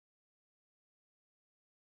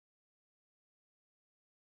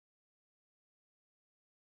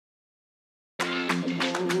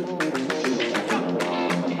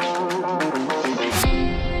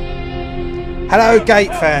Hello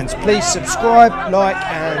Gate fans, please subscribe, like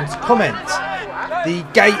and comment. The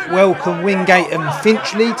Gate welcome Wingate and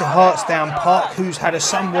Finchley to Hartsdown Park, who's had a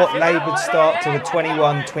somewhat laboured start to the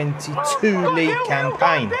 21-22 league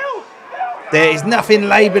campaign. There is nothing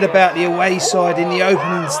laboured about the away side in the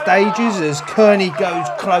opening stages as Kearney goes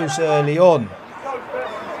close early on.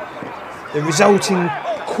 The resulting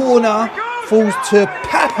corner falls to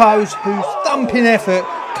Papos, whose thumping effort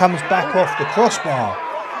comes back off the crossbar.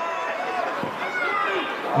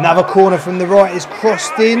 Another corner from the right is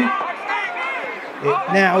crossed in.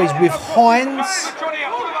 It now is with Hines,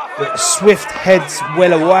 but Swift heads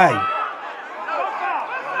well away.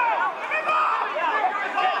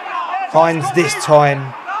 Hines this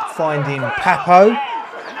time finding Papo.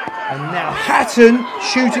 And now Hatton,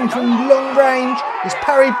 shooting from long range, is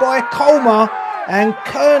parried by Colmer. And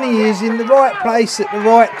Kearney is in the right place at the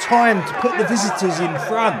right time to put the visitors in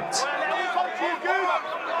front.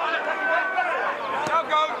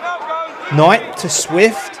 Knight to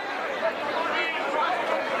Swift.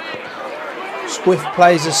 Swift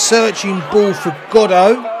plays a searching ball for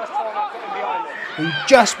Goddo, who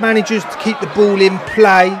just manages to keep the ball in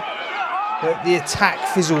play, but the attack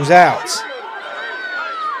fizzles out.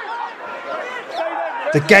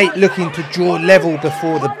 The Gate looking to draw level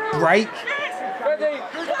before the break.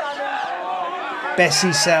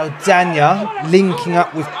 Bessie Saldana linking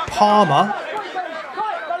up with Palmer.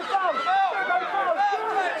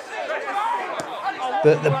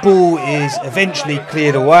 But the ball is eventually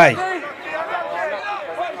cleared away.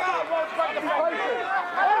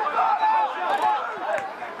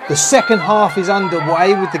 The second half is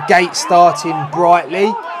underway with the Gate starting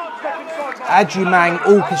brightly. Adjumang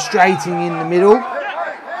orchestrating in the middle.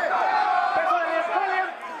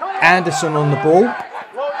 Anderson on the ball.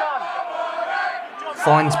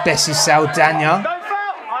 Finds Bessie Saldana,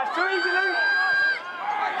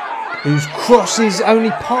 whose cross is only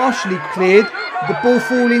partially cleared. The ball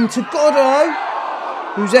falling to Goddo,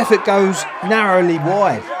 whose effort goes narrowly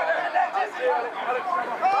wide.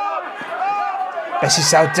 Bessie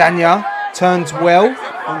Saldana turns well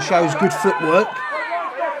and shows good footwork.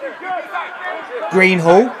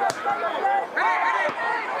 Greenhall.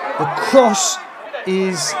 The cross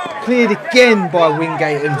is cleared again by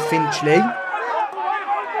Wingate and Finchley.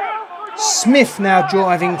 Smith now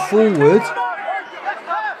driving forward.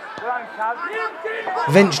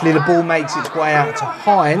 Eventually the ball makes its way out to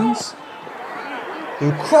Hines,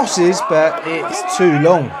 who crosses, but it's too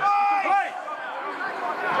long.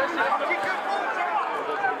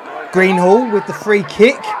 Greenhall with the free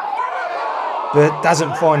kick, but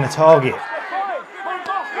doesn't find the target.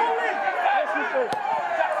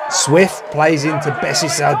 Swift plays into Bessie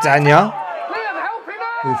Saldana,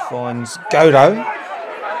 who finds Goddo.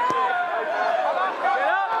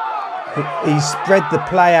 He's spread the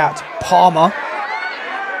play out to Palmer.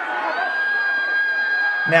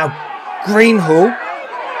 Now Greenhall,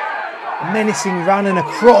 a menacing run and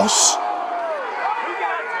across.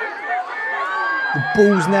 The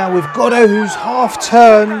ball's now with Goddo, whose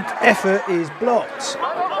half-turned effort is blocked.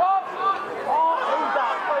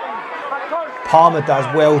 Palmer does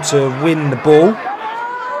well to win the ball.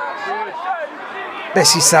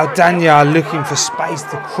 Bessie Saldana looking for space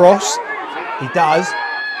to cross. He does,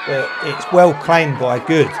 but it's well claimed by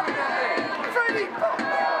Good.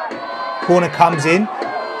 Corner comes in.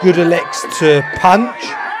 Good elects to punch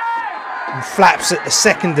and flaps at the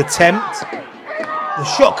second attempt. The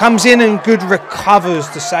shot comes in and Good recovers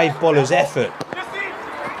to save Boller's effort.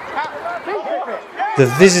 The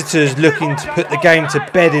visitors looking to put the game to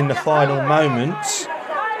bed in the final moments.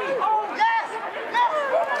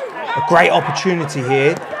 A great opportunity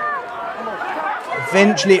here.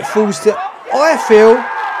 Eventually it falls to Ifield,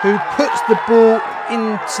 who puts the ball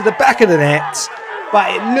into the back of the net, but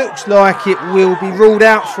it looks like it will be ruled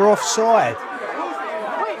out for offside.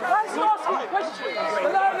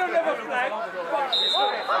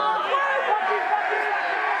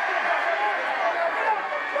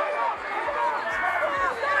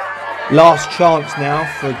 Last chance now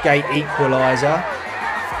for a Gate equaliser.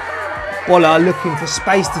 Boller looking for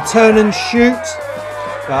space to turn and shoot,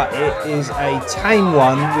 but it is a tame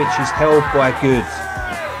one which is held by Good.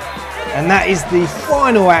 And that is the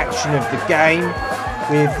final action of the game,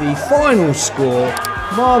 with the final score: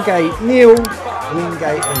 Margate 0,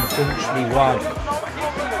 Wingate and Finchley 1.